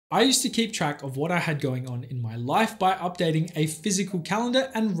I used to keep track of what I had going on in my life by updating a physical calendar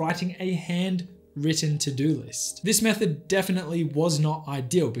and writing a handwritten to-do list. This method definitely was not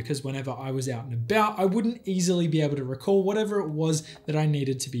ideal because whenever I was out and about, I wouldn't easily be able to recall whatever it was that I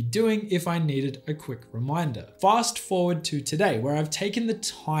needed to be doing if I needed a quick reminder. Fast forward to today, where I've taken the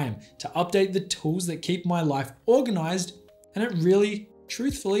time to update the tools that keep my life organized, and it really,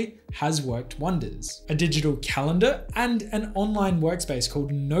 truthfully, has worked wonders. A digital calendar and an online workspace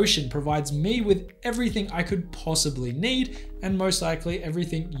called Notion provides me with everything I could possibly need, and most likely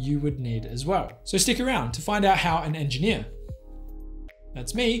everything you would need as well. So stick around to find out how an engineer,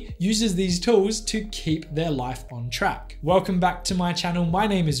 that's me, uses these tools to keep their life on track. Welcome back to my channel. My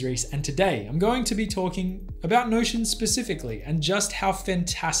name is Reece, and today I'm going to be talking about Notion specifically and just how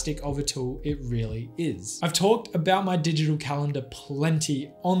fantastic of a tool it really is. I've talked about my digital calendar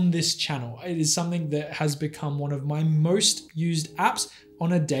plenty on this channel. It is something that has become one of my most used apps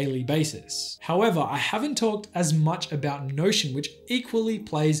on a daily basis. However, I haven't talked as much about Notion, which equally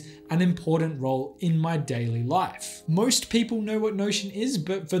plays an important role in my daily life. Most people know what Notion is,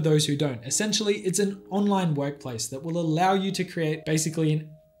 but for those who don't, essentially it's an online workplace that will allow you to create basically an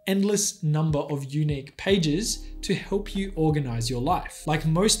endless number of unique pages to help you organize your life. Like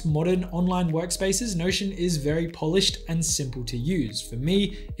most modern online workspaces, Notion is very polished and simple to use. For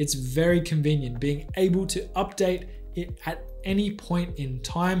me, it's very convenient being able to update it at any point in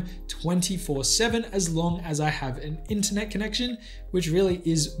time 24/7 as long as I have an internet connection, which really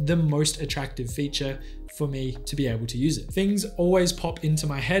is the most attractive feature for me to be able to use it. Things always pop into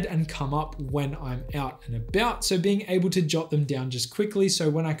my head and come up when I'm out and about, so being able to jot them down just quickly so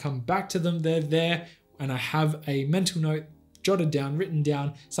when I come back to them, they're there and I have a mental note jotted down, written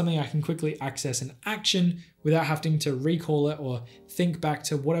down, something I can quickly access and action without having to recall it or think back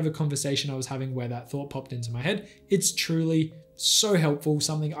to whatever conversation I was having where that thought popped into my head. It's truly so helpful,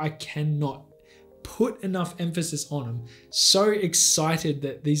 something I cannot put enough emphasis on. I'm so excited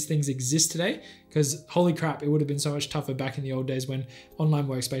that these things exist today because holy crap, it would have been so much tougher back in the old days when online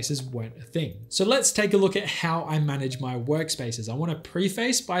workspaces weren't a thing. So let's take a look at how I manage my workspaces. I want to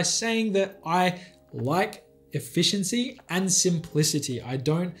preface by saying that I like efficiency and simplicity. I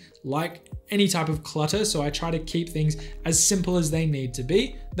don't like any type of clutter, so I try to keep things as simple as they need to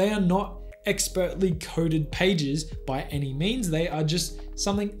be. They are not expertly coded pages by any means. They are just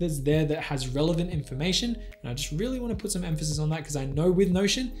something that's there that has relevant information. And I just really want to put some emphasis on that because I know with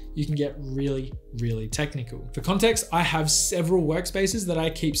Notion, you can get really, really technical. For context, I have several workspaces that I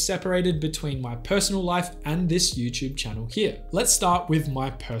keep separated between my personal life and this YouTube channel here. Let's start with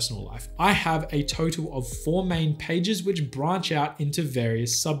my personal life. I have a total of 4 main pages which branch out into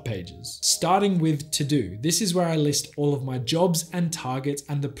various subpages. Starting with to do. This is where I list all of my jobs and targets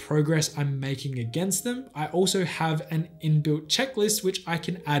and the progress I'm making against them. I also have an inbuilt checklist which I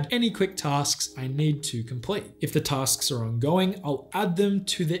can add any quick tasks I need to complete. If the tasks are ongoing, I'll add them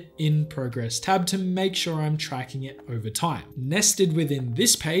to the in progress tab to make sure I'm tracking it over time. Nested within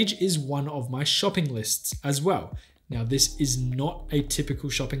this page is one of my shopping lists as well. Now, this is not a typical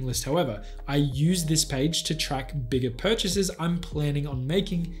shopping list. However, I use this page to track bigger purchases I'm planning on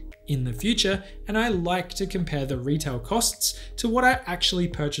making in the future, and I like to compare the retail costs to what I actually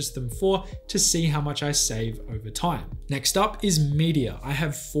purchased them for to see how much I save over time. Next up is media. I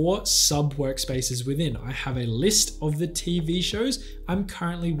have 4 sub workspaces within. I have a list of the TV shows I'm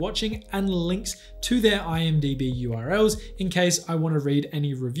currently watching and links to their IMDb URLs in case I want to read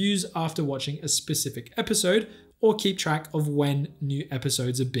any reviews after watching a specific episode or keep track of when new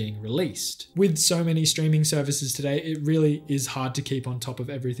episodes are being released. With so many streaming services today, it really is hard to keep on top of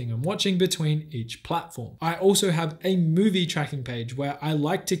everything I'm watching between each platform. I also have a movie tracking page where I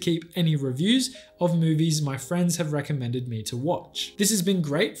like to keep any reviews of movies my friends have recommended me to watch. This has been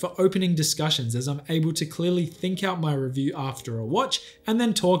great for opening discussions as I'm able to clearly think out my review after a watch and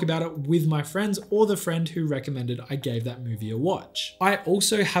then talk about it with my friends or the friend who recommended I gave that movie a watch. I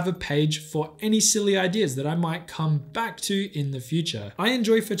also have a page for any silly ideas that I might come back to in the future. I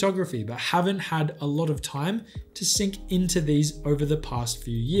enjoy photography, but haven't had a lot of time to sink into these over the past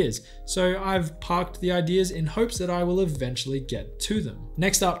few years. So I've parked the ideas in hopes that I will eventually get to them.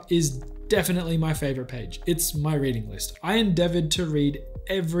 Next up is definitely my favorite page. It's my reading list. I endeavored to read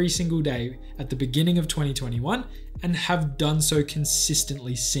every single day at the beginning of 2021 and have done so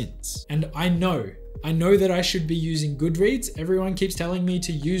consistently since. And I know that I should be using Goodreads. Everyone keeps telling me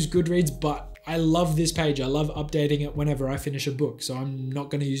to use Goodreads, but I love this page. I love updating it whenever I finish a book, so I'm not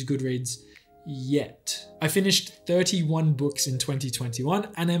going to use Goodreads yet. I finished 31 books in 2021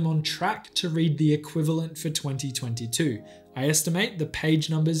 and am on track to read the equivalent for 2022. I estimate the page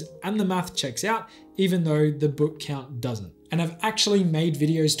numbers and the math checks out, even though the book count doesn't. And I've actually made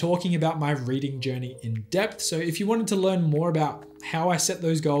videos talking about my reading journey in depth. So if you wanted to learn more about how I set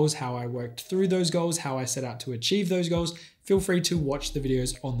those goals, how I worked through those goals, how I set out to achieve those goals, feel free to watch the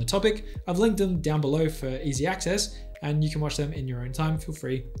videos on the topic. I've linked them down below for easy access, and you can watch them in your own time. Feel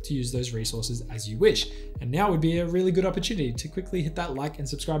free to use those resources as you wish. And now would be a really good opportunity to quickly hit that like and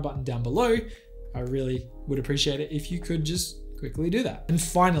subscribe button down below. I really would appreciate it if you could just quickly do that. And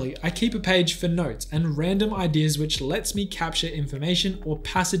finally, I keep a page for notes and random ideas which lets me capture information or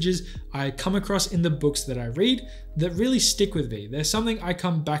passages I come across in the books that I read that really stick with me. They're something I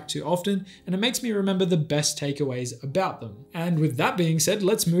come back to often, and it makes me remember the best takeaways about them. And with that being said,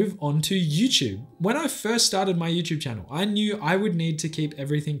 let's move on to YouTube. When I first started my YouTube channel, I knew I would need to keep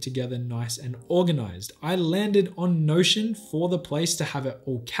everything together nice and organized. I landed on Notion for the place to have it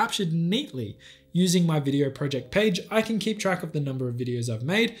all captured neatly. Using my video project page, I can keep track of the number of videos I've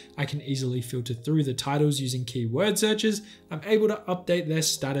made. I can easily filter through the titles using keyword searches. I'm able to update their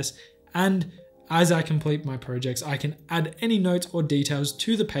status, and as I complete my projects, I can add any notes or details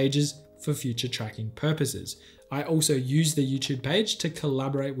to the pages for future tracking purposes. I also use the YouTube page to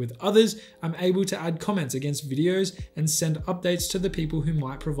collaborate with others. I'm able to add comments against videos and send updates to the people who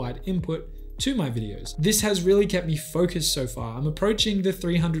might provide input to my videos. This has really kept me focused so far. I'm approaching the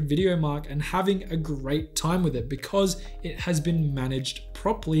 300 video mark and having a great time with it because it has been managed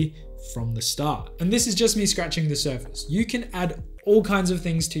properly from the start. And this is just me scratching the surface. You can add all kinds of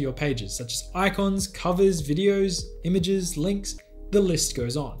things to your pages, such as icons, covers, videos, images, links, the list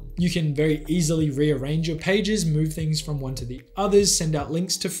goes on. You can very easily rearrange your pages, move things from one to the others, send out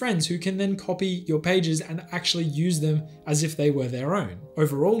links to friends who can then copy your pages and actually use them as if they were their own.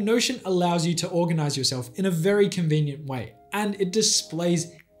 Overall, Notion allows you to organize yourself in a very convenient way, and it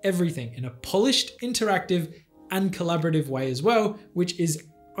displays everything in a polished, interactive, and collaborative way as well, which is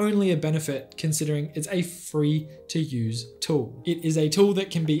only a benefit considering it's a free to use tool. It is a tool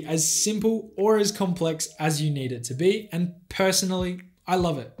that can be as simple or as complex as you need it to be, and personally, I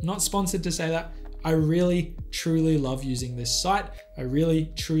love it. Not sponsored to say that. I really, truly love using this site. I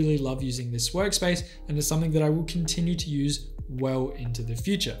really, truly love using this workspace, and it's something that I will continue to use well into the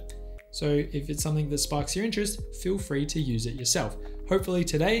future. So if it's something that sparks your interest, feel free to use it yourself. Hopefully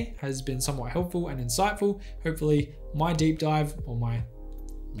today has been somewhat helpful and insightful. Hopefully my deep dive, or my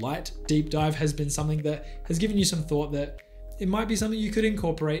light deep dive, has been something that has given you some thought that it might be something you could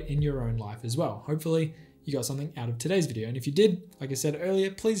incorporate in your own life as well. Hopefully you got something out of today's video. And if you did, like I said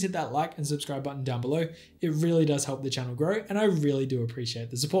earlier, please hit that like and subscribe button down below. It really does help the channel grow, and I really do appreciate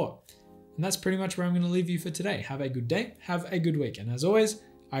the support. And that's pretty much where I'm going to leave you for today. Have a good day, have a good week, and as always,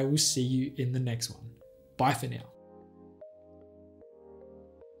 I will see you in the next one. Bye for now.